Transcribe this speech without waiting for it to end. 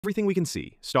Everything we can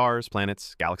see, stars,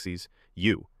 planets, galaxies,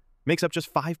 you, makes up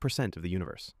just 5% of the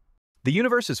universe. The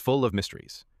universe is full of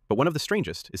mysteries, but one of the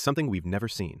strangest is something we've never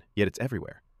seen, yet it's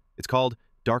everywhere. It's called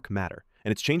dark matter,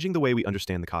 and it's changing the way we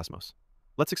understand the cosmos.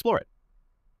 Let's explore it.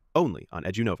 Only on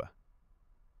EduNova.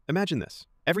 Imagine this.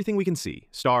 Everything we can see,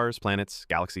 stars, planets,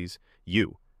 galaxies,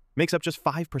 you, makes up just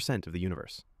 5% of the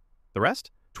universe. The rest,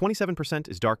 27%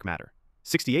 is dark matter,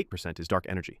 68% is dark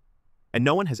energy. And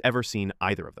no one has ever seen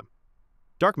either of them.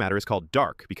 Dark matter is called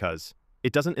dark because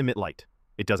it doesn't emit light,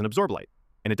 it doesn't absorb light,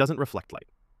 and it doesn't reflect light.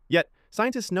 Yet,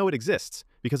 scientists know it exists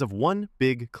because of one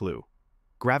big clue: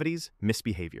 gravity's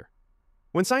misbehavior.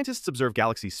 When scientists observe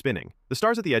galaxies spinning, the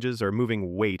stars at the edges are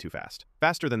moving way too fast,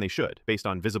 faster than they should, based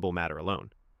on visible matter alone.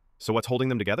 So what's holding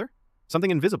them together? Something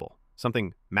invisible,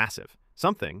 something massive,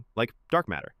 something like dark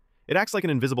matter. It acts like an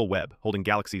invisible web, holding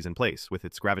galaxies in place with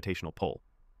its gravitational pull.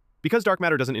 Because dark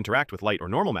matter doesn't interact with light or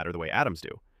normal matter the way atoms do,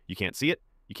 you can't see it,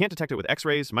 you can't detect it with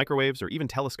X-rays, microwaves, or even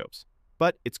telescopes.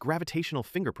 But its gravitational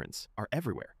fingerprints are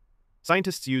everywhere.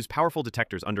 Scientists use powerful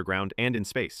detectors underground and in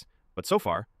space, but so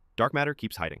far, dark matter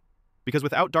keeps hiding. Because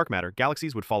without dark matter,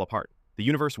 galaxies would fall apart. The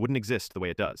universe wouldn't exist the way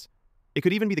it does. It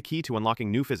could even be the key to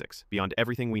unlocking new physics beyond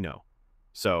everything we know.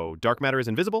 So, dark matter is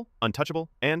invisible,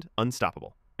 untouchable, and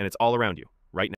unstoppable, and it's all around you.